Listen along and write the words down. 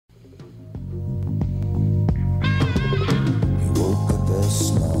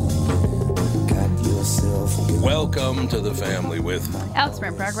Welcome to the family with Alex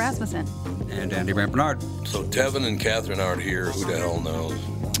Brant Rasmussen. And Andy Brant Bernard. So Tevin and Catherine aren't here. Who the hell knows?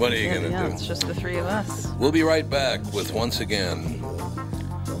 What are you going to do? It's just the three of us. We'll be right back with, once again,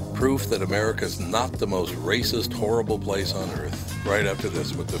 proof that America's not the most racist, horrible place on earth. Right after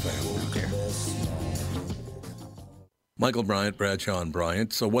this with the family. Okay. Michael Bryant, Bradshaw and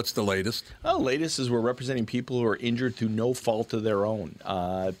Bryant. So what's the latest? Well, the latest is we're representing people who are injured through no fault of their own.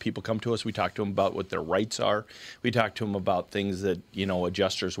 People come to us. We talk to them about what their rights are. We talk to them about things that,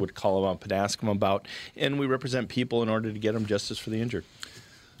 adjusters would call them up and ask them about. And we represent people in order to get them justice for the injured.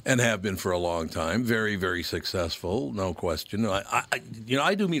 And have been for a long time. Very, very successful, no question.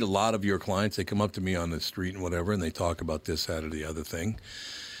 I do meet a lot of your clients. They come up to me on the street and whatever, and they talk about this, that, or the other thing.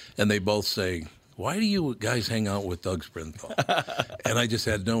 And they both say, why do you guys hang out with Doug Sprinthal? And I just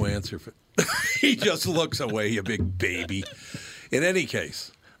had no answer for it. He just looks away, you big baby. In any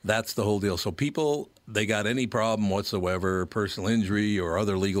case, that's the whole deal. So people, they got any problem whatsoever, personal injury or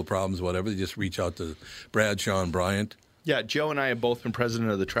other legal problems, whatever, they just reach out to Bradshaw and Bryant. Yeah, Joe and I have both been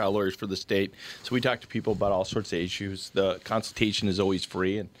president of the trial lawyers for the state, so we talk to people about all sorts of issues. The consultation is always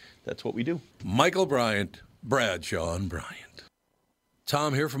free, and that's what we do. Michael Bryant, Bradshaw and Bryant.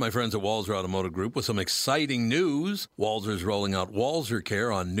 Tom here from my friends at Walzer Automotive Group with some exciting news. Walzer's rolling out Walzer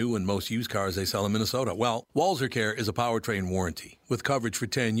Care on new and most used cars they sell in Minnesota. Well, Walzer Care is a powertrain warranty with coverage for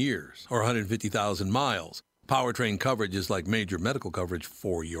 10 years or 150,000 miles. Powertrain coverage is like major medical coverage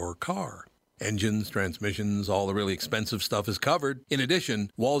for your car. Engines, transmissions, all the really expensive stuff is covered. In addition,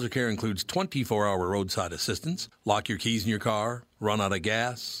 Walzer Care includes 24-hour roadside assistance. Lock your keys in your car, run out of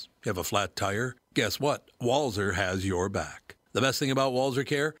gas, you have a flat tire. Guess what? Walzer has your back. The best thing about Walzer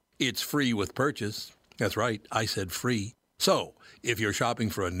Care, it's free with purchase. That's right, I said free. So, if you're shopping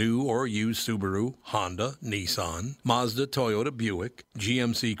for a new or used Subaru, Honda, Nissan, Mazda, Toyota, Buick,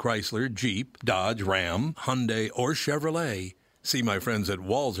 GMC, Chrysler, Jeep, Dodge, Ram, Hyundai, or Chevrolet, see my friends at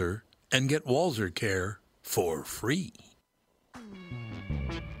Walzer and get Walzer Care for free.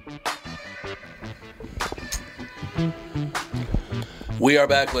 We are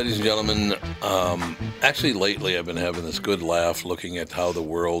back, ladies and gentlemen. Actually, lately I've been having this good laugh looking at how the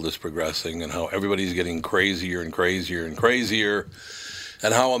world is progressing and how everybody's getting crazier and crazier and crazier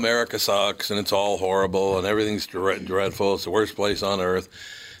and how America sucks and it's all horrible and everything's dreadful. It's the worst place on earth.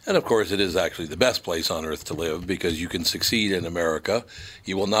 And, of course, it is actually the best place on earth to live because you can succeed in America.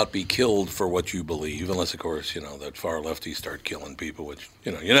 You will not be killed for what you believe unless, of course, that far lefties start killing people, which,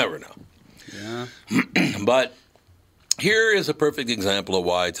 you never know. Yeah. But here is a perfect example of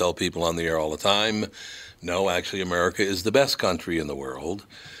why I tell people on the air all the time, no, actually, America is the best country in the world,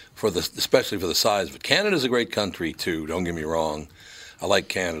 especially for the size of it. Canada's a great country, too, don't get me wrong. I like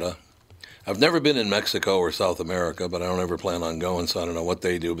Canada. I've never been in Mexico or South America, but I don't ever plan on going, so I don't know what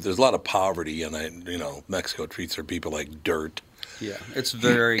they do. But there's a lot of poverty, and Mexico treats their people like dirt. Yeah, it's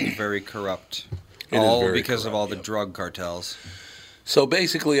very, very corrupt. Because of all the drug cartels. So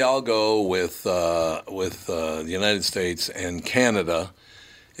basically, I'll go with the United States and Canada,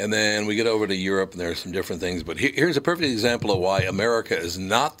 and then we get over to Europe, and there are some different things. But here's a perfect example of why America is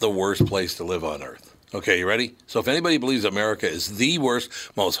not the worst place to live on Earth. Okay, you ready? So if anybody believes America is the worst,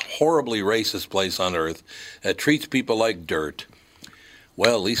 most horribly racist place on earth that treats people like dirt,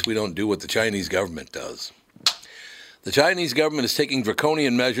 well, at least we don't do what the Chinese government does. The Chinese government is taking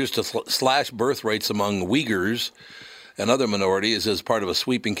draconian measures to slash birth rates among Uyghurs and other minorities as part of a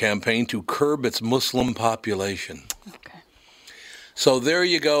sweeping campaign to curb its Muslim population. Okay. So there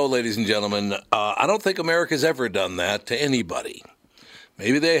you go, ladies and gentlemen. I don't think America's ever done that to anybody.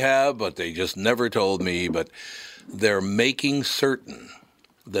 Maybe they have, but they just never told me. But they're making certain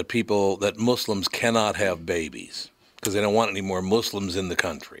that Muslims cannot have babies because they don't want any more Muslims in the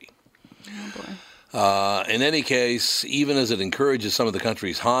country. Oh, boy. In any case, even as it encourages some of the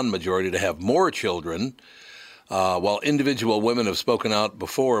country's Han majority to have more children, while individual women have spoken out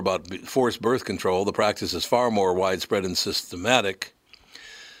before about forced birth control, the practice is far more widespread and systematic.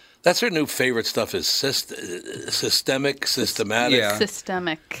 That's her new favorite stuff is systematic. Yeah.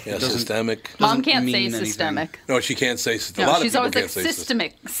 Systemic. Yeah, systemic. Mom can't say mean systemic. No, she can't say systemic. No, A lot she's of always people like can't say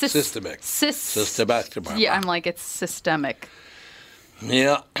systemic. Systemic. Systemic. Yeah, I'm like, it's systemic.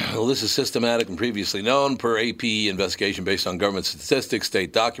 Yeah, well, this is systematic and previously known per AP investigation based on government statistics,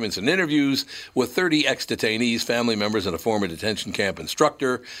 state documents, and interviews with 30 ex-detainees, family members, and a former detention camp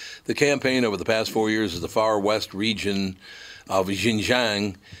instructor. The campaign over the past 4 years is the far west region of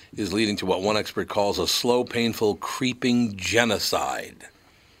Xinjiang is leading to what one expert calls a slow, painful, creeping genocide.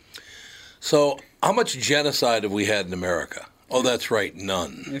 So how much genocide have we had in America? Oh, that's right,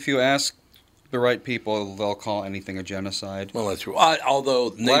 none. If you ask the right people, they'll call anything a genocide. Well, that's true. Although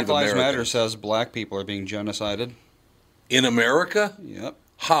Native Black Lives Matter Americans says black people are being genocided. in America. Yep.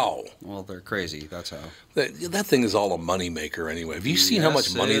 How? Well, they're crazy. That's how. That thing is all a moneymaker anyway. Have you seen how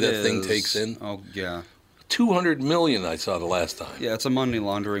much money that thing takes in? Oh, yeah. $200 million I saw the last time. Yeah, it's a money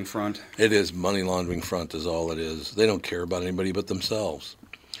laundering front. It is. Money laundering front is all it is. They don't care about anybody but themselves.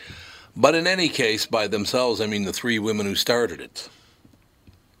 But in any case, by themselves, I mean the three women who started it.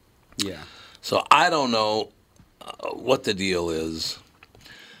 Yeah. So I don't know what the deal is.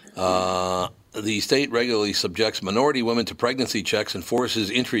 The state regularly subjects minority women to pregnancy checks and forces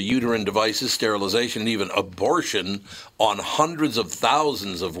intrauterine devices, sterilization, and even abortion on hundreds of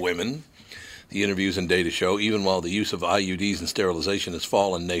thousands of women. The interviews and data show, even while the use of IUDs and sterilization has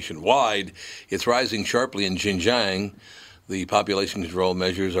fallen nationwide, it's rising sharply in Xinjiang. The population control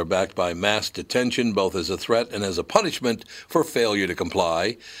measures are backed by mass detention, both as a threat and as a punishment for failure to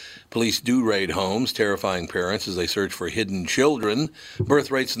comply. Police do raid homes, terrifying parents as they search for hidden children.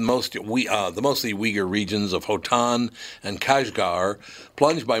 Birth rates in the mostly Uyghur regions of Hotan and Kashgar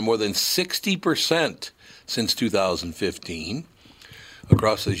plunged by more than 60% since 2015.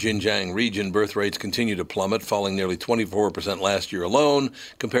 Across the Xinjiang region, birth rates continue to plummet, falling nearly 24% last year alone,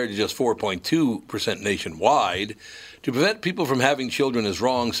 compared to just 4.2% nationwide. To prevent people from having children is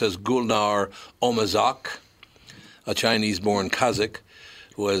wrong, says Gulnar Omazak, a Chinese-born Kazakh,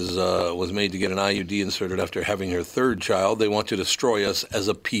 who was made to get an IUD inserted after having her third child. They want to destroy us as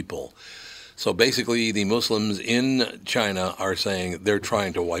a people. So basically, the Muslims in China are saying they're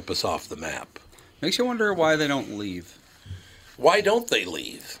trying to wipe us off the map. Makes you wonder why they don't leave. Why don't they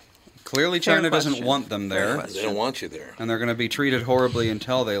leave? Clearly China doesn't want them there. They don't want you there. And they're going to be treated horribly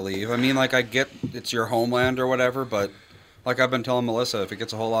until they leave. I mean, like, I get it's your homeland or whatever, but like I've been telling Melissa, if it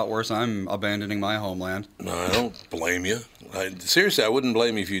gets a whole lot worse, I'm abandoning my homeland. No, I don't blame you. Seriously, I wouldn't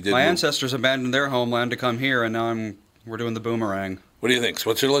blame you if you did. My ancestors abandoned their homeland to come here, and now we're doing the boomerang. What do you think,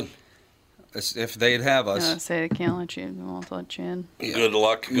 Switzerland? If they'd have us. I say they can't let you. They won't let you in. Good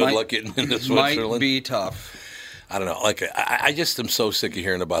luck. Good luck getting into Switzerland. Might be tough. I don't know. Like, I just am so sick of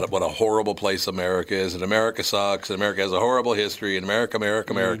hearing about it. What a horrible place America is, and America sucks, and America has a horrible history, and America.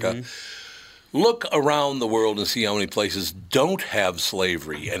 Mm-hmm. Look around the world and see how many places don't have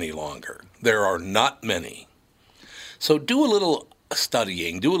slavery any longer. There are not many. So do a little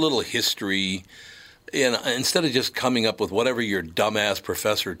studying, do a little history, and instead of just coming up with whatever your dumbass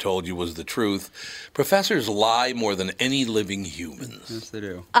professor told you was the truth. Professors lie more than any living humans. Yes, they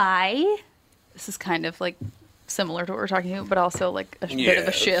do. This is kind of like similar to what we're talking about, but also like a bit of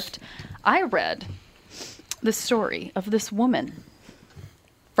a shift. I read the story of this woman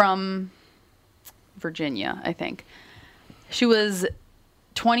from Virginia, I think. She was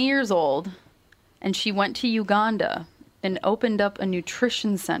 20 years old, and she went to Uganda and opened up a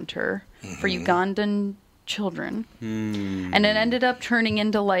nutrition center for Ugandan children. And it ended up turning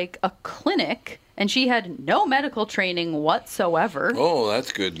into like a clinic, and she had no medical training whatsoever. Oh,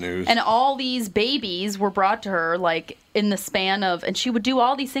 that's good news. And all these babies were brought to her like in the span of, and she would do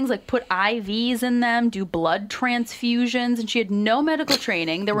all these things like put IVs in them, do blood transfusions, and she had no medical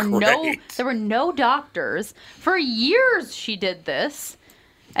training. There were no doctors. For years she did this.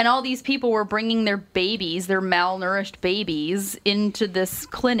 And all these people were bringing their babies, their malnourished babies, into this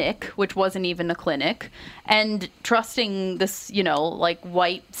clinic, which wasn't even a clinic, and trusting this, like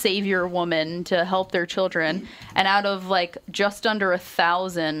white savior woman to help their children. And out of like just under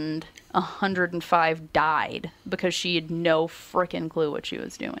 1,000, 105 died because she had no frickin' clue what she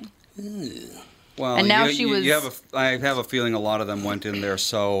was doing. Well, and now I have a feeling a lot of them went in there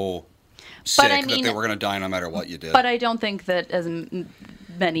so sick that they were going to die no matter what you did. But I don't think that as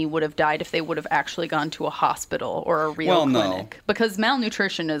many would have died if they would have actually gone to a hospital or a real clinic. No. Because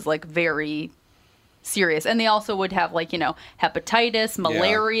malnutrition is like very serious. And they also would have like, hepatitis,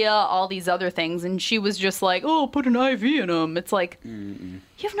 malaria, all these other things. And she was just like, oh, put an IV in them. It's like, you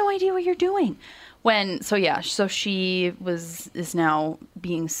have no idea what you're doing. So she is now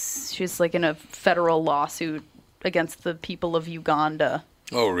she's like in a federal lawsuit against the people of Uganda.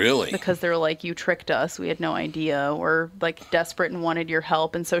 Oh, really? Because they're like, you tricked us. We had no idea. We're like desperate and wanted your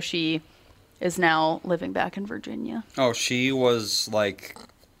help. And so she is now living back in Virginia. Oh, she was like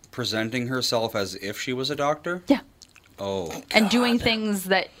presenting herself as if she was a doctor? Yeah. Oh, God. And doing things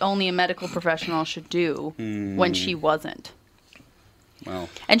that only a medical professional should do when she wasn't. Wow.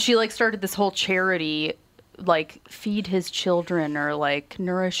 And she like started this whole charity, like feed his children or like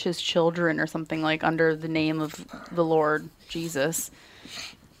nourish his children or something like under the name of the Lord Jesus.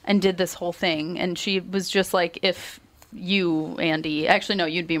 And did this whole thing. And she was just like, if you, Andy... Actually, no,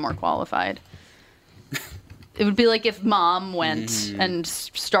 you'd be more qualified. It would be like if mom went and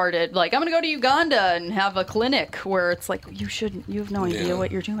started, like, I'm going to go to Uganda and have a clinic where it's like, you have no idea what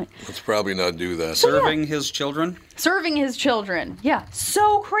you're doing. Let's probably not do that. Serving his children? Serving his children. Yeah.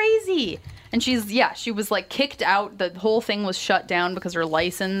 So crazy. And she was like kicked out. The whole thing was shut down because her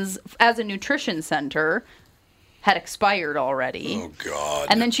license as a nutrition center had expired already. Oh, God.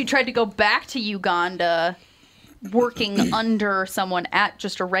 And then she tried to go back to Uganda working under someone at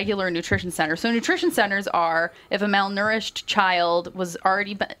just a regular nutrition center. So nutrition centers are if a malnourished child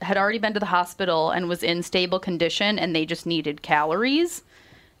had already been to the hospital and was in stable condition and they just needed calories,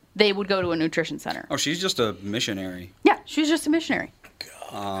 they would go to a nutrition center. Oh, she's just a missionary. Yeah, she was just a missionary.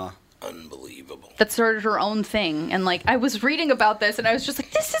 God. Unbelievable. That started her own thing. And like I was reading about this and I was just like,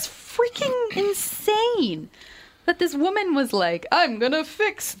 this is freaking insane. That this woman was like, I'm going to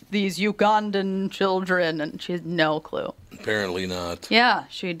fix these Ugandan children. And she had no clue. Apparently not. Yeah,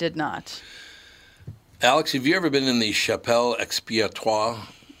 she did not. Alex, have you ever been in the Chapelle Expiatoire?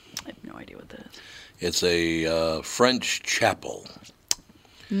 I have no idea what that is. It's a French chapel.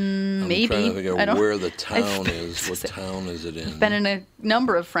 Maybe. I'm trying to figure I out don't- where the town is. What town is it in? I've been in a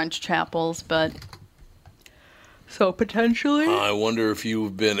number of French chapels, but... So potentially? I wonder if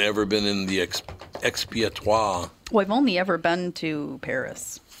you've ever been in the Expiatoire. Well, I've only ever been to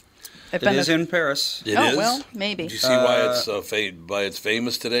Paris. It is in Paris. It Oh, is? well, maybe. Did you see why it's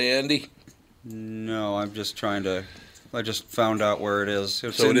famous today, Andy? No, I'm just trying to... I just found out where it is.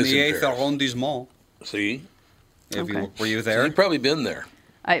 It's So in it is the in 8th Paris. arrondissement. See? Okay. Were you there? You've probably been there.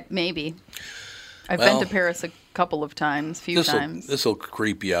 Maybe. I've Well, been to Paris a couple of times, few times. This will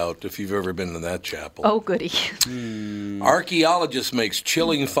creep you out if you've ever been to that chapel. Oh, goody. Archaeologist makes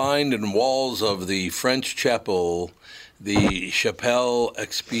chilling find in walls of the French chapel, the Chapelle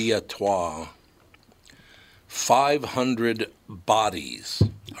Expiatoire. 500 bodies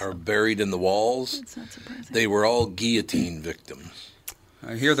are buried in the walls. That's not surprising. They were all guillotine victims.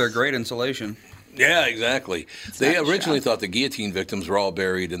 I hear they're great insulation. Yeah, exactly. They not originally true. thought the guillotine victims were all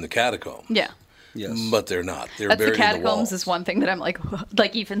buried in the catacombs. Yeah. Yes. But they're not. They're That's the buried in the catacombs walls. is one thing that I'm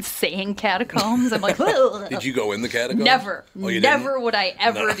like even saying catacombs, I'm like, ugh. Did you go in the catacombs? Never. Oh, you Never didn't? would I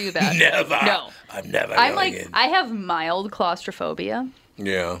ever No. do that. Never. No. I'm never I'm going like, in. I have mild claustrophobia.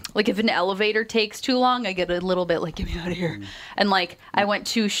 Yeah. Like if an elevator takes too long, I get a little bit like, get me out of here. And like I went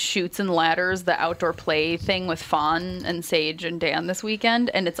to Chutes and Ladders, the outdoor play thing with Fawn and Sage and Dan this weekend,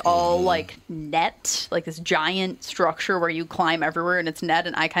 and it's all like net, like this giant structure where you climb everywhere and it's net,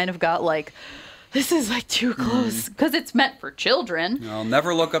 and I kind of got like, this is like too close because it's meant for children. I'll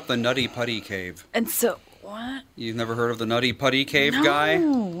never look up the Nutty Putty Cave. And so what? You've never heard of the Nutty Putty Cave No, guy?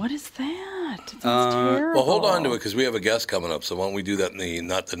 what is that? It sounds terrible. Well, hold on to it because we have a guest coming up. So why don't we do that in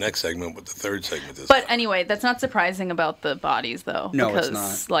not the next segment, but the third segment this But time. anyway, that's not surprising about the bodies, though. No, it's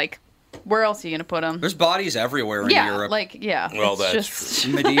because, not. like, where else are you going to put them? There's bodies everywhere in Yeah, Europe. Well, it's that's just...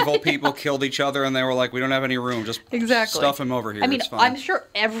 Medieval people killed each other, and they were like, "We don't have any room. Just Exactly. stuff him over here. I mean, it's fine." I'm sure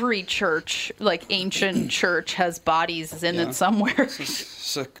every church, like ancient church, has bodies in it somewhere.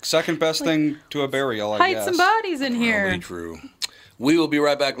 Second best thing to a burial, I Hide guess. some bodies in here. Probably true. We will be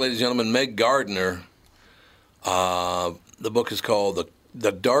right back, ladies and gentlemen. Meg Gardiner. The book is called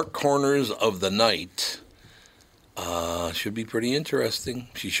The Dark Corners of the Night. Should be pretty interesting.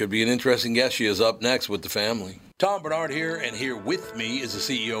 She should be an interesting guest. She is up next with the family. Tom Bernard here, and here with me is the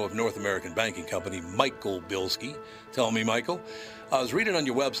CEO of North American Banking Company, Michael Bilski. Tell me, Michael, I was reading on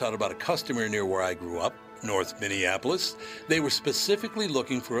your website about a customer near where I grew up, North Minneapolis. They were specifically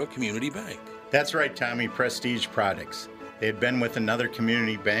looking for a community bank. That's right, Tommy, Prestige Products. They had been with another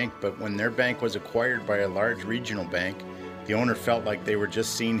community bank, but when their bank was acquired by a large regional bank, the owner felt like they were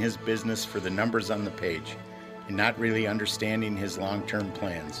just seeing his business for the numbers on the page and not really understanding his long-term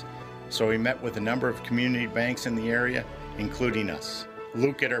plans. So he met with a number of community banks in the area, including us.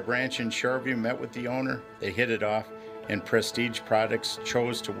 Luke at our branch in Shoreview met with the owner, they hit it off, and Prestige Products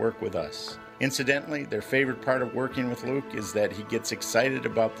chose to work with us. Incidentally, their favorite part of working with Luke is that he gets excited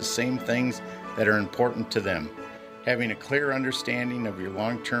about the same things that are important to them. Having a clear understanding of your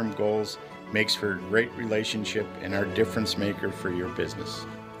long-term goals makes for a great relationship and our difference maker for your business.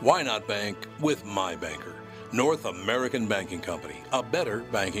 Why not bank with my banker? North American Banking Company, a better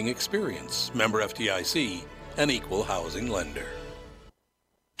banking experience. Member FDIC, an equal housing lender.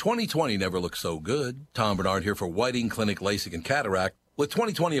 2020 never looked so good. Tom Bernard here for Whiting Clinic LASIK and Cataract. With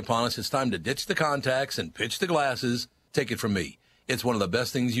 2020 upon us, it's time to ditch the contacts and pitch the glasses. Take it from me. It's one of the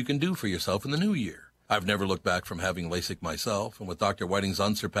best things you can do for yourself in the new year. I've never looked back from having LASIK myself, and with Dr. Whiting's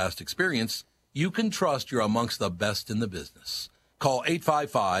unsurpassed experience, you can trust you're amongst the best in the business. Call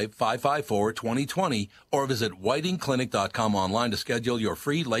 855-554-2020 or visit whitingclinic.com online to schedule your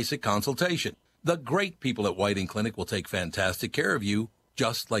free LASIK consultation. The great people at Whiting Clinic will take fantastic care of you,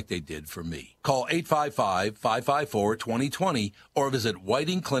 just like they did for me. Call 855-554-2020 or visit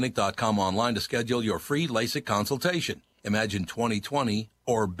whitingclinic.com online to schedule your free LASIK consultation. Imagine 2020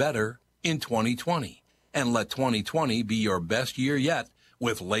 or better in 2020. And let 2020 be your best year yet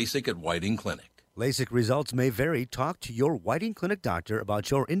with LASIK at Whiting Clinic. LASIK results may vary. Talk to your Whiting Clinic doctor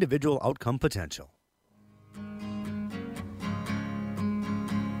about your individual outcome potential.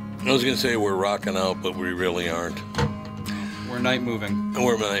 I was going to say we're rocking out, but we really aren't. We're night moving.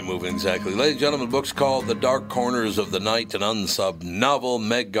 We're night moving, exactly. Ladies and gentlemen, the book's called The Dark Corners of the Night, an unsubbed novel.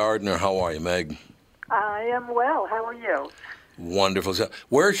 Meg Gardiner, how are you, Meg? I am well. How are you? Wonderful. So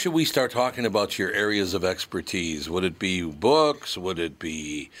where should we start talking about your areas of expertise? Would it be books? Would it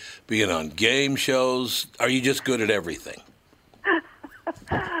be being on game shows? Are you just good at everything?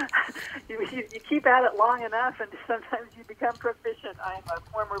 You keep at it long enough, and sometimes you become proficient. I'm a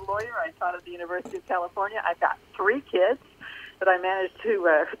former lawyer. I taught at the University of California. I've got 3 kids that I managed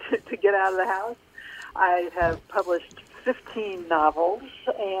to get out of the house. I have published 15 novels,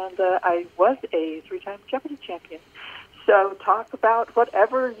 and I was a 3-time Jeopardy champion. So talk about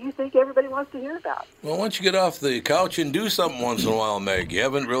whatever you think everybody wants to hear about. Well, why don't you get off the couch and do something once in a while, Meg? You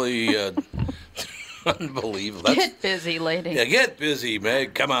haven't really... Unbelievable. Get busy, lady. Yeah, get busy,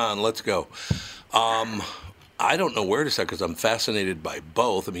 Meg. Come on, let's go. I don't know where to start because I'm fascinated by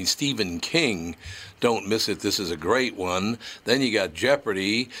both. I mean, Stephen King, don't miss it. This is a great one. Then you got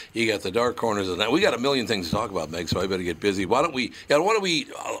Jeopardy. You got The Dark Corners of the Night. We got a million things to talk about, Meg, so I better get busy. We'll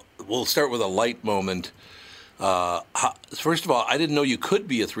start with a light moment. First of all, I didn't know you could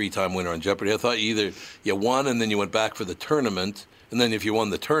be a 3-time winner on Jeopardy. I thought you won and then you went back for the tournament, and then if you won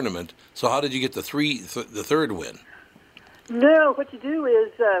the tournament. So how did you get the third win? No, what you do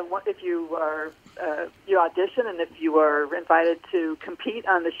is if you are you audition, and if you are invited to compete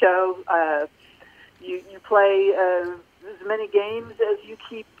on the show, you play as many games as you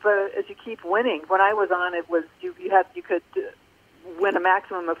keep winning. When I was on, it was you could win a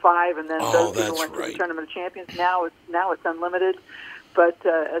maximum of 5, and then those people went to the Tournament of Champions. Now it's unlimited, but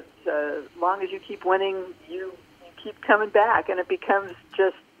as long as you keep winning, you keep coming back, and it becomes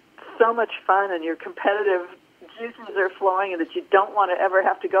just so much fun, and your competitive juices are flowing, and that you don't want to ever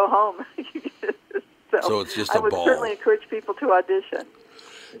have to go home. So it's just a ball. I would certainly encourage people to audition.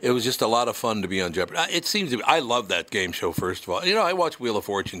 It was just a lot of fun to be on Jeopardy. It seems to be, I love that game show, first of all. I watch Wheel of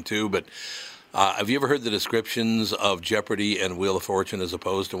Fortune, too, but have you ever heard the descriptions of Jeopardy and Wheel of Fortune as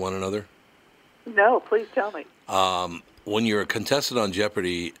opposed to one another? No, please tell me. When you're a contestant on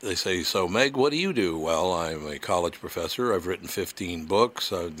Jeopardy, they say, so, Meg, what do you do? Well, I'm a college professor. I've written 15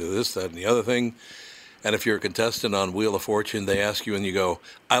 books. I do this, that, and the other thing. And if you're a contestant on Wheel of Fortune, they ask you and you go,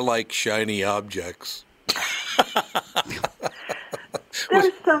 I like shiny objects.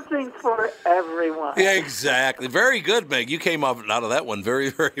 There's something for everyone. Yeah, exactly. Very good, Meg. You came out of that one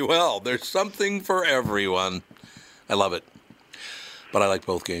very, very well. There's something for everyone. I love it. But I like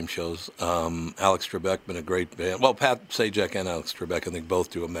both game shows. Alex Trebek, been a great band. Well, Pat Sajak and Alex Trebek, I think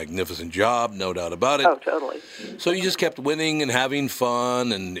both do a magnificent job, no doubt about it. Oh, totally. So you just kept winning and having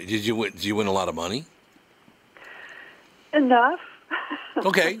fun, and did you win a lot of money? Enough.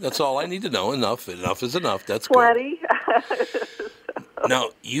 Okay, that's all I need to know. Enough is enough. That's plenty. Good. Now,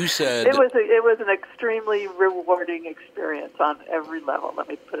 you said it was an extremely rewarding experience on every level. Let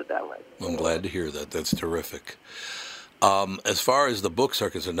me put it that way. I'm glad to hear that. That's terrific. As far as the books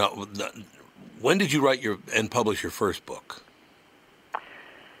are concerned, now, when did you write and publish your first book?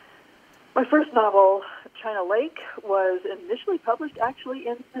 My first novel, China Lake, was initially published actually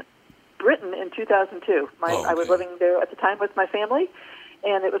in Britain in 2002. I was living there at the time with my family,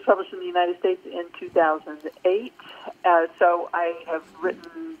 and it was published in the United States in 2008. So I have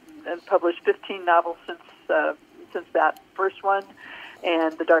written and published 15 novels since that first one.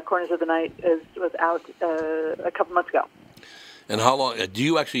 And The Dark Corners of the Night was out a couple months ago. And how long do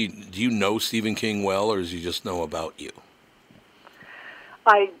you know Stephen King well, or does he just know about you?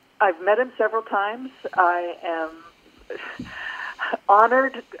 I've met him several times. I am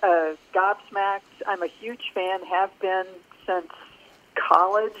honored, gobsmacked. I'm a huge fan, have been since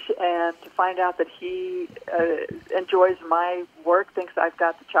college, and to find out that he enjoys my work, thinks I've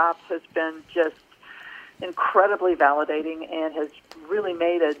got the chops, has been just incredibly validating and has really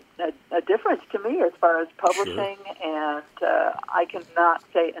made a difference to me as far as publishing. Sure. And I cannot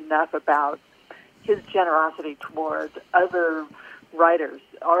say enough about his generosity towards other writers,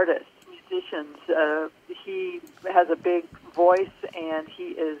 artists, musicians. He has a big voice, and he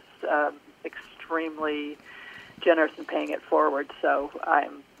is extremely generous in paying it forward. So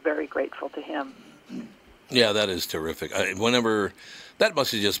I'm very grateful to him. Yeah, that is terrific. That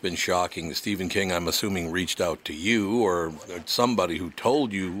must have just been shocking. Stephen King, I'm assuming, reached out to you or somebody who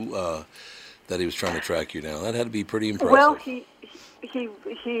told you that he was trying to track you down. That had to be pretty impressive. Well,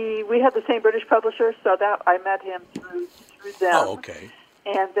 we had the same British publisher, so that I met him through them. Oh, okay.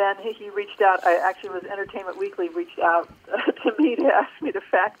 And then he reached out. Entertainment Weekly reached out to me to ask me to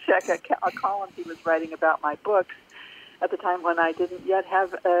fact check a column he was writing about my books at the time when I didn't yet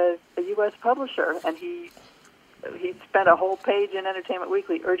have a U.S. publisher, and he spent a whole page in Entertainment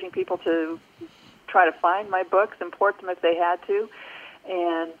Weekly urging people to try to find my books, import them if they had to.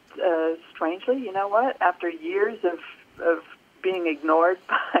 And strangely, you know what? After years of being ignored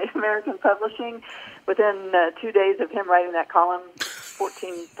by American publishing, within 2 days of him writing that column,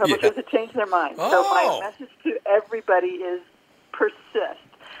 14 publishers had changed their minds. Oh. So my message to everybody is persist.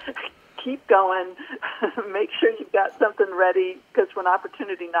 Keep going. Make sure you've got something ready, because when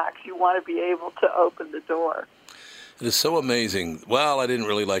opportunity knocks, you want to be able to open the door. It is so amazing. Well, I didn't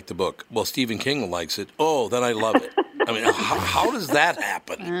really like the book. Well, Stephen King likes it. Oh, then I love it. I mean, how does that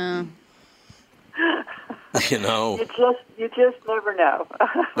happen? You know? You just never know.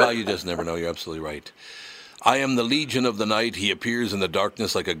 Well, you just never know. You're absolutely right. I am the Legion of the Night. He appears in the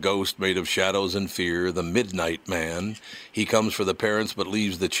darkness like a ghost made of shadows and fear, the Midnight Man. He comes for the parents but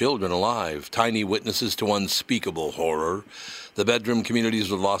leaves the children alive, tiny witnesses to unspeakable horror. The bedroom communities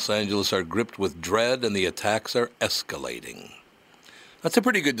of Los Angeles are gripped with dread, and the attacks are escalating. That's a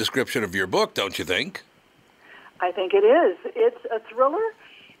pretty good description of your book, don't you think? I think it is. It's a thriller.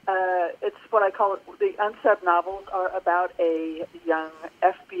 It's what I call it. The unsub novels are about a young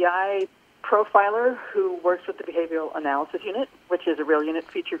FBI profiler who works with the Behavioral Analysis Unit, which is a real unit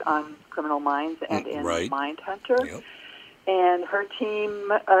featured on Criminal Minds and in Mindhunter. Yep. And her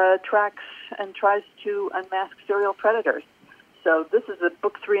team tracks and tries to unmask serial predators. So this is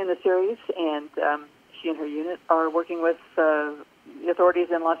book 3 in the series, and she and her unit are working with the authorities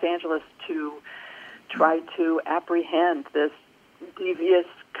in Los Angeles to try to apprehend this devious,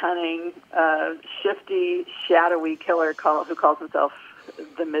 cunning, shifty, shadowy killer who calls himself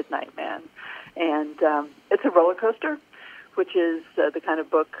the Midnight Man. And it's a roller coaster, which is the kind of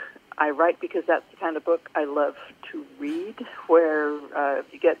book I write because that's the kind of book I love to read, where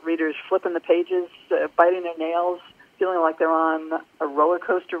you get readers flipping the pages, biting their nails, feeling like they're on a roller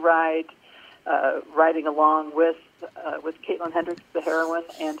coaster ride, riding along with Caitlin Hendricks, the heroine,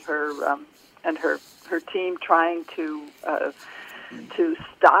 and her team, trying to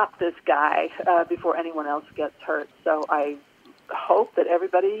stop this guy before anyone else gets hurt. So I hope that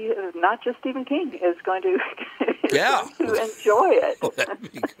everybody, not just Stephen King, is going to, enjoy it. Oh, that'd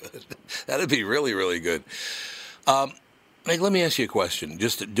be good. That'd be really, really good. Meg, let me ask you a question.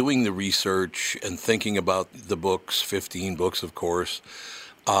 Just doing the research and thinking about the books, 15 books, of course,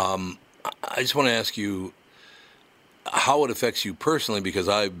 I just want to ask you how it affects you personally, because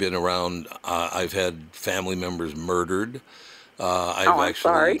I've been around, I've had family members murdered.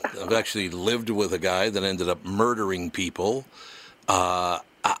 I've actually lived with a guy that ended up murdering people.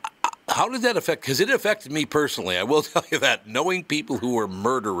 How did that affect? Because it affected me personally. I will tell you that knowing people who were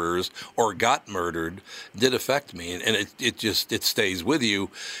murderers or got murdered did affect me, and it stays with you.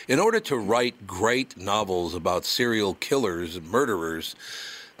 In order to write great novels about serial killers and murderers,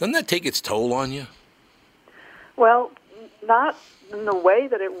 doesn't that take its toll on you? Well, not in the way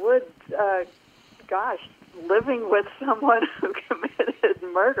that it would. Living with someone who committed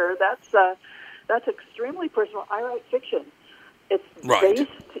murder, that's extremely personal. I write fiction. It's based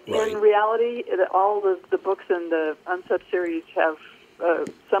in reality. All the books in the Unsub series have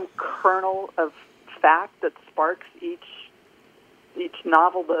some kernel of fact that sparks each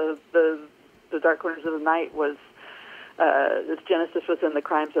novel. The Dark Corners of the Night was its genesis was in the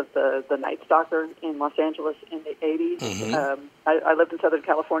crimes of the Night Stalker in Los Angeles in the 80s. Mm-hmm. I lived in Southern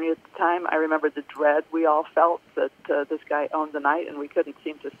California at the time. I remember the dread we all felt that this guy owned the night, and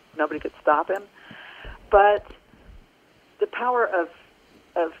nobody could stop him. But the power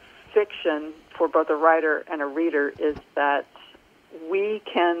of fiction for both a writer and a reader is that we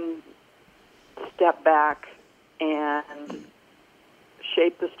can step back and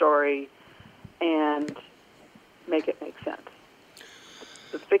shape the story and make it make sense.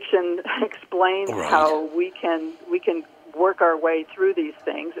 The fiction explains how we can work our way through these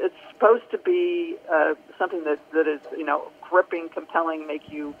things. It's supposed to be something that is gripping, compelling, make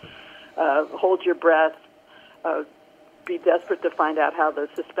you hold your breath, be desperate to find out how the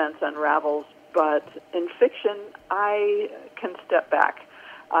suspense unravels. But in fiction, I can step back.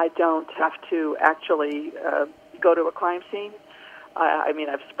 I don't have to actually go to a crime scene.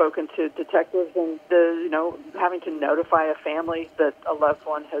 I've spoken to detectives, and having to notify a family that a loved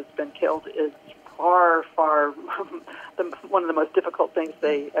one has been killed is far, far one of the most difficult things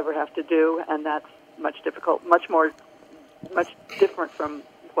they ever have to do, and that's much different from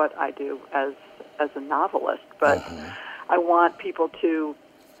what I do as a novelist. But I want people to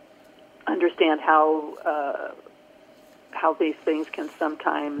understand how these things can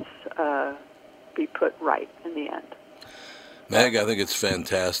sometimes be put right in the end. Meg, I think it's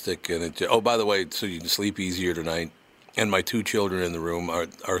fantastic. And by the way, so you can sleep easier tonight. And my two children in the room,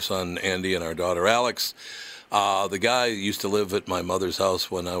 our son Andy and our daughter Alex. The guy used to live at my mother's house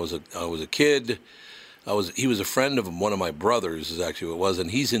when I was a kid. He was a friend of one of my brothers, is actually what it was,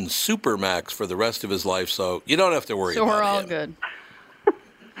 and he's in Supermax for the rest of his life, so you don't have to worry about him. So we're all good.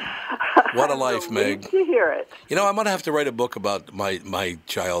 What a life, Meg. To hear it. You know, I'm going to have to write a book about my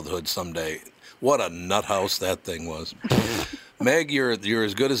childhood someday. What a nut house that thing was. Meg, you're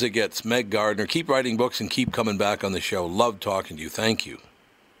as good as it gets. Meg Gardiner. Keep writing books and keep coming back on the show. Love talking to you. Thank you.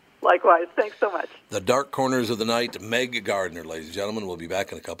 Likewise. Thanks so much. The Dark Corners of the Night, Meg Gardiner, ladies and gentlemen. We'll be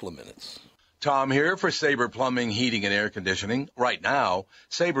back in a couple of minutes. Tom here for Sabre Plumbing, Heating, and Air Conditioning. Right now,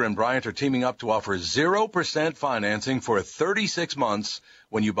 Sabre and Bryant are teaming up to offer 0% financing for 36 months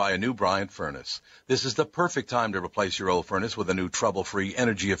when you buy a new Bryant furnace. This is the perfect time to replace your old furnace with a new trouble-free,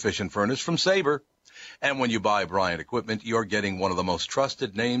 energy-efficient furnace from Sabre. And when you buy Bryant equipment, you're getting one of the most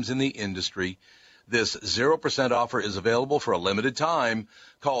trusted names in the industry. This 0% offer is available for a limited time.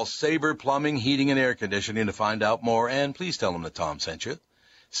 Call Sabre Plumbing, Heating, and Air Conditioning to find out more, and please tell them that Tom sent you.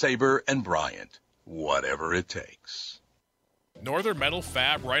 Sabre and Bryant, whatever it takes. Northern Metal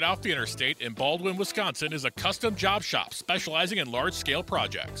Fab, right off the interstate in Baldwin, Wisconsin, is a custom job shop specializing in large-scale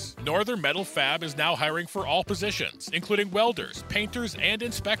projects. Northern Metal Fab is now hiring for all positions, including welders, painters, and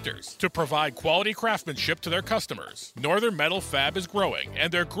inspectors, to provide quality craftsmanship to their customers. Northern Metal Fab is growing,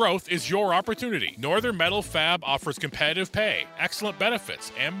 and their growth is your opportunity. Northern Metal Fab offers competitive pay, excellent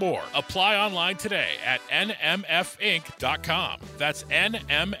benefits, and more. Apply online today at nmfinc.com. That's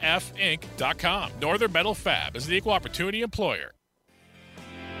nmfinc.com. Northern Metal Fab is an equal opportunity employer.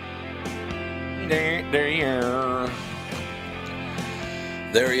 There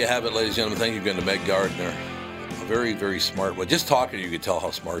you have it, ladies and gentlemen. Thank you again to Meg Gardiner. A very, very smart one. Just talking to you, you can tell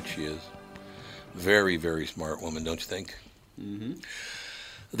how smart she is. Very, very smart woman, don't you think? Mm-hmm.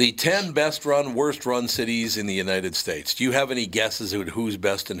 The 10 best-run, worst-run cities in the United States. Do you have any guesses at who's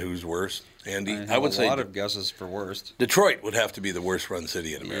best and who's worst, Andy? I would say a lot of guesses for worst. Detroit would have to be the worst-run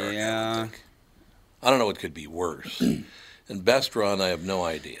city in America. Yeah. I don't know what could be worse. And best-run, I have no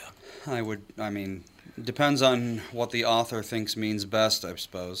idea. Depends on what the author thinks means best, I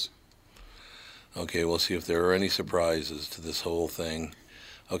suppose. Okay, we'll see if there are any surprises to this whole thing.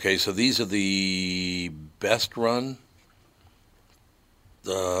 Okay, so these are the best run.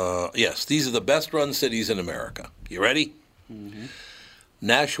 Yes, these are the best run cities in America. You ready? Mm-hmm.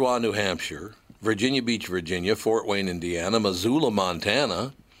 Nashua, New Hampshire, Virginia Beach, Virginia, Fort Wayne, Indiana, Missoula,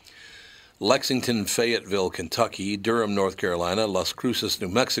 Montana, Lexington, Fayetteville, Kentucky, Durham, North Carolina, Las Cruces, New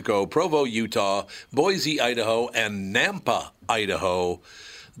Mexico, Provo, Utah, Boise, Idaho, and Nampa, Idaho,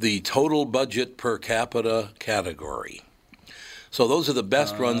 the total budget per capita category. So those are the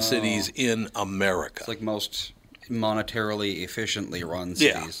best-run cities in America. It's like most monetarily efficiently run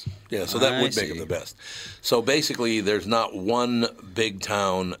cities. Yeah, so that would make them the best. So basically, there's not one big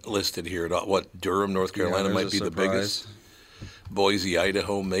town listed here at all. What, Durham, North Carolina might be the biggest? Boise,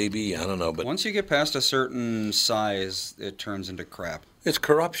 Idaho, maybe. I don't know. But once you get past a certain size, it turns into crap. It's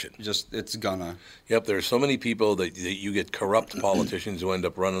corruption. It's gonna. Yep, there's so many people that you get corrupt politicians who end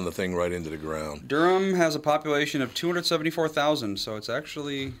up running the thing right into the ground. Durham has a population of 274,000, so it's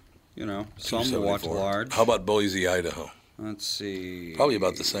actually, somewhat large. How about Boise, Idaho? Let's see. Probably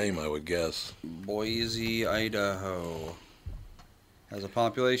about the same, I would guess. Boise, Idaho has a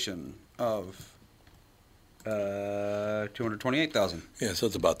population of 228,000. Yeah, so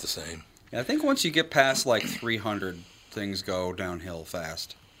it's about the same. Yeah, I think once you get past like 300, things go downhill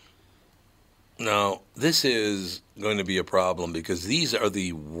fast. Now, this is going to be a problem because these are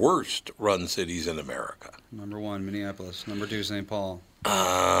the worst run cities in America. Number 1, Minneapolis. Number 2, St. Paul.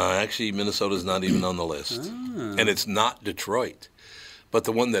 Actually, Minnesota's not even on the list. And it's not Detroit. But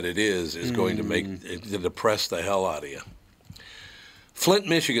the one that it is going to depress the hell out of you. Flint,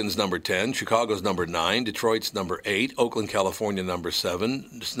 Michigan's number 10. Chicago's number 9. Detroit's number 8. Oakland, California, number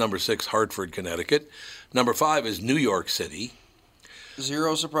 7. Number 6, Hartford, Connecticut. Number 5 is New York City.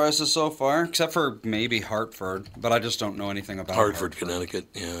 0 surprises so far, except for maybe Hartford, but I just don't know anything about Hartford, Connecticut,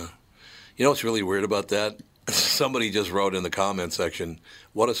 yeah. You know what's really weird about that? Somebody just wrote in the comment section,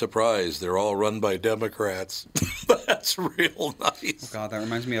 what a surprise, they're all run by Democrats. That's real nice. Oh, God, that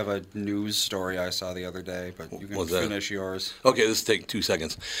reminds me of a news story I saw the other day, but you can What's that? finish yours. Okay, this will take 2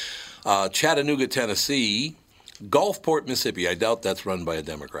 seconds. Chattanooga, Tennessee, Gulfport, Mississippi. I doubt that's run by a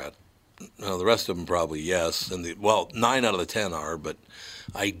Democrat. The rest of them probably yes, and 9 out of the 10 are, but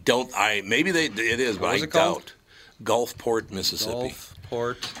I don't. Maybe it is, but I doubt. Gulfport, Mississippi.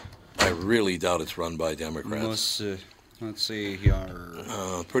 Gulfport. I really doubt it's run by Democrats. Let's see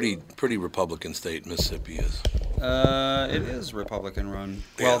here. Pretty Republican state Mississippi is. It is Republican run.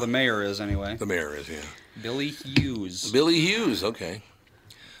 Yeah. Well, the mayor is anyway. The mayor is, yeah. Billy Hughes. Billy Hughes, okay.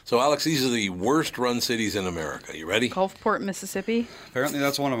 So, Alex, these are the worst-run cities in America. You ready? Gulfport, Mississippi. Apparently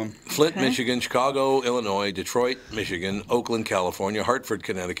that's one of them. Flint, Michigan, Chicago, Illinois, Detroit, Michigan, Oakland, California, Hartford,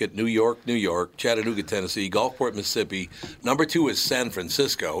 Connecticut, New York, Chattanooga, Tennessee, Gulfport, Mississippi. Number 2 is San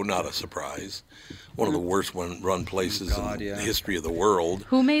Francisco, not a surprise. One of the worst run places in the history of the world.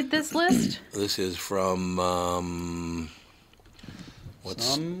 Who made this list? This is from...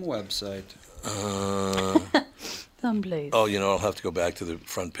 some website. Someplace. Oh, I'll have to go back to the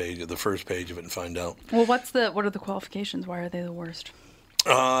front page, the first page of it and find out. Well, what are the qualifications? Why are they the worst?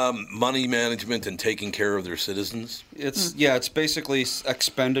 Money management and taking care of their citizens. It's basically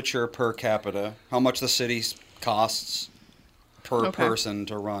expenditure per capita, how much the city costs per person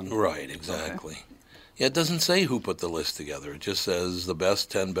to run. Right, exactly. Okay. Yeah, it doesn't say who put the list together. It just says the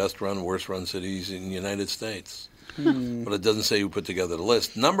 10 best-run, worst-run cities in the United States. But it doesn't say who put together the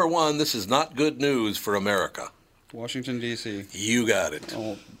list. Number 1, this is not good news for America. Washington, D.C. You got it.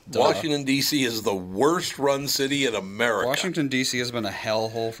 Oh, Washington, D.C. is the worst-run city in America. Washington, D.C. has been a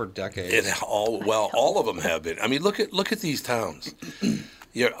hellhole for decades. All of them have been. I mean, look at these towns.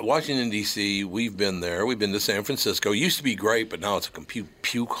 Washington, D.C., we've been there. We've been to San Francisco. It used to be great, but now it's a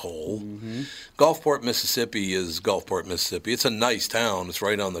puke hole. Mm-hmm. Gulfport, Mississippi is Gulfport, Mississippi. It's a nice town. It's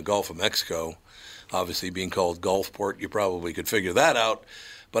right on the Gulf of Mexico. Obviously, being called Gulfport, you probably could figure that out.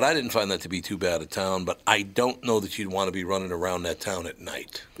 But I didn't find that to be too bad a town. But I don't know that you'd want to be running around that town at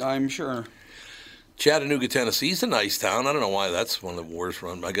night. I'm sure. Chattanooga, Tennessee is a nice town. I don't know why that's one of the worst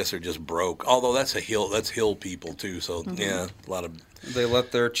run. I guess they're just broke. Although that's hill people too. So yeah, a lot of. They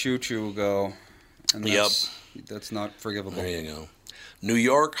let their choo-choo go. And that's not forgivable. There you go. New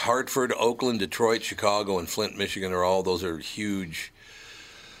York, Hartford, Oakland, Detroit, Chicago, and Flint, Michigan those are huge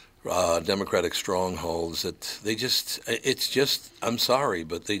Democratic strongholds that I'm sorry,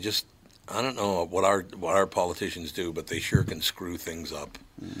 but I don't know what our politicians do, but they sure can screw things up.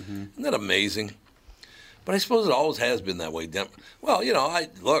 Mm-hmm. Isn't that amazing? But I suppose it always has been that way. You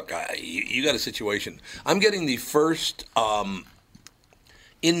got a situation. I'm getting the first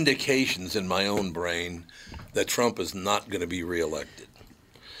indications in my own brain that Trump is not going to be reelected.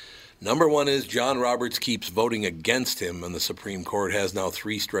 Number 1 is John Roberts keeps voting against him, and the Supreme Court has now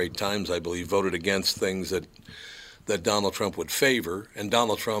 3 straight times, I believe, voted against things that Donald Trump would favor. And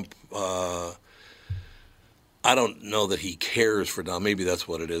Donald Trump, I don't know that he cares for Donald. Maybe that's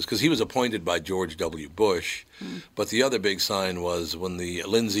what it is, because he was appointed by George W. Bush. But the other big sign was when the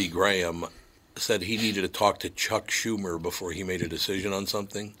Lindsey Graham said he needed to talk to Chuck Schumer before he made a decision on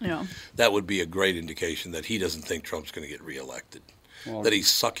something. Yeah. That would be a great indication that he doesn't think Trump's going to get reelected. Well, that he's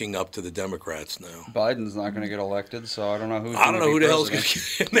sucking up to the Democrats now. Biden's not going to get elected, so I don't know who the hell's going to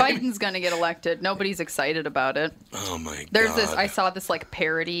get Biden's going to get elected. Nobody's excited about it. Oh, my God. I saw this,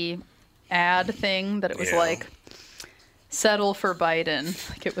 parody ad thing that it was settle for Biden.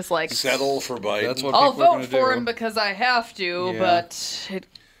 It was settle for Biden. That's what I'll vote for him because I have to, but it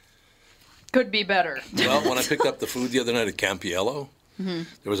could be better. Well, when I picked up the food the other night at Campiello, there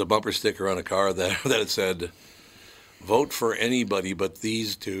was a bumper sticker on a car that it said, "Vote for anybody but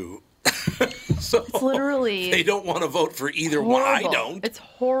these two." So it's literally, they don't want to vote for either one. I don't. It's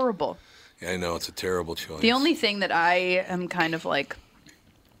horrible. Yeah, I know. It's a terrible choice. The only thing that I am kind of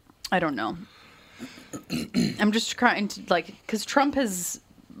I don't know. I'm just trying to because Trump has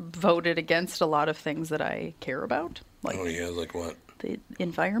voted against a lot of things that I care about. He has what? The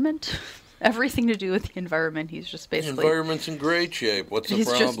environment. Everything to do with the environment, he's just basically... The environment's in great shape. What's the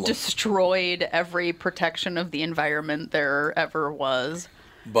problem? He's just destroyed every protection of the environment there ever was.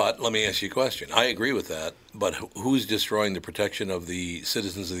 But let me ask you a question. I agree with that, but who's destroying the protection of the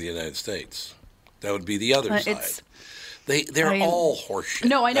citizens of the United States? That would be the other side. They're all horseshit.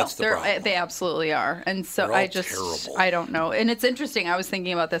 No, I know. They absolutely are. And so terrible. I don't know. And it's interesting. I was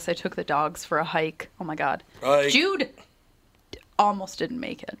thinking about this. I took the dogs for a hike. Oh, my God. Jude almost didn't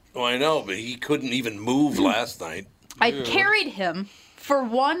make it. Oh, I know, but he couldn't even move last night. I carried him for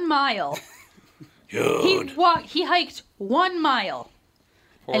 1 mile. Jude. He hiked 1 mile.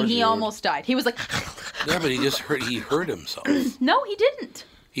 Poor and he Jude. Almost died. He was like... Yeah, but he hurt himself. No, he didn't.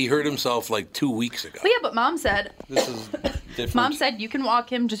 He hurt himself like 2 weeks ago. Well, yeah, but Mom said, This is different. Mom said you can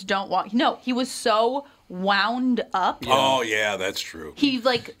walk him, just don't walk. No, he was so wound up. Yeah. Oh, yeah, that's true. He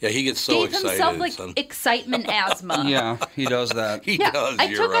he gets so gave excited. himself excitement asthma. Yeah, he does that. He does. I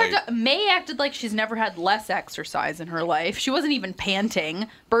You're took right. her to, May acted like she's never had less exercise in her life. She wasn't even panting.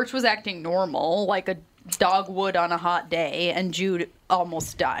 Birch was acting normal, like a dog would on a hot day, and Jude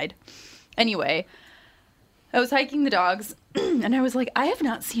almost died. Anyway, I was hiking the dogs, and I was like, I have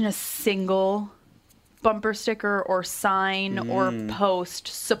not seen a single bumper sticker or sign or post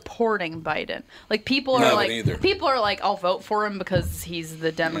supporting Biden. Like people are like, I'll vote for him because he's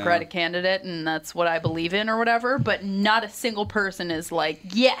the Democratic candidate and that's what I believe in or whatever. But not a single person is like,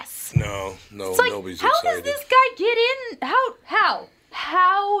 yes. No, It's like, nobody's how excited. does this guy get in?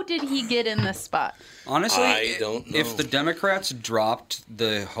 How did he get in this spot? Honestly, I don't know. If the Democrats dropped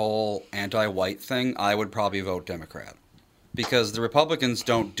the whole anti-white thing, I would probably vote Democrat. Because the Republicans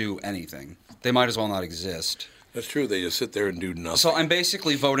don't do anything. They might as well not exist. That's true. They just sit there and do nothing. So I'm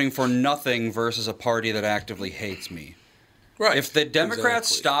basically voting for nothing versus a party that actively hates me. Right. If the Democrats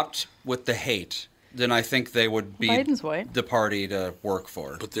Exactly. stopped with the hate, then I think they would be Biden's white. the party to work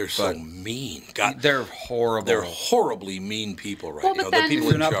for. But they're so mean. God, they're horrible. they're horribly mean people right Well, now. but The then- people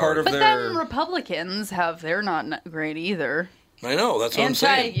If in you're not charge. part of But their... then Republicans they're not great either. I know. That's what I'm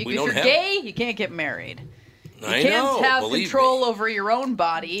saying. If We you're don't have. gay, you can't get married. You I can't know. have believe control me. over your own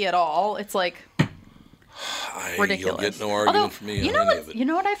body at all. It's like ridiculous. You'll get no argument Although, from me you on know any of it. you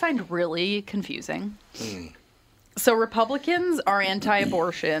know what I find really confusing? So Republicans are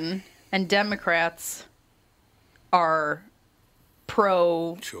anti-abortion and Democrats are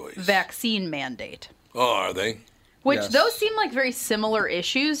pro-vaccine mandate. Oh, are they? Which Yes. those seem like very similar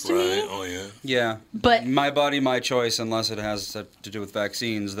issues to Right. me. Oh, yeah. Yeah. But- my body, my choice, unless it has to do with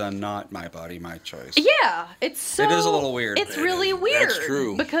vaccines, then not my body, my choice. Yeah, it's so. It is a little weird. It's It really is. weird. That's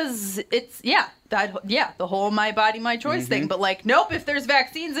true. Because it's the whole my body, my choice thing. But like, nope, if there's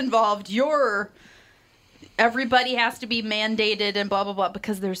vaccines involved, everybody has to be mandated and blah blah blah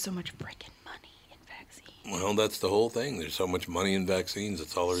because there's so much freaking money in vaccines. Well, that's the whole thing. There's so much money in vaccines.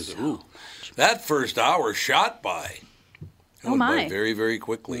 That's all there is. Ooh, that first hour shot by. That went by my. very, very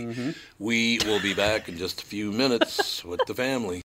quickly. We will be back in just a few minutes with the family.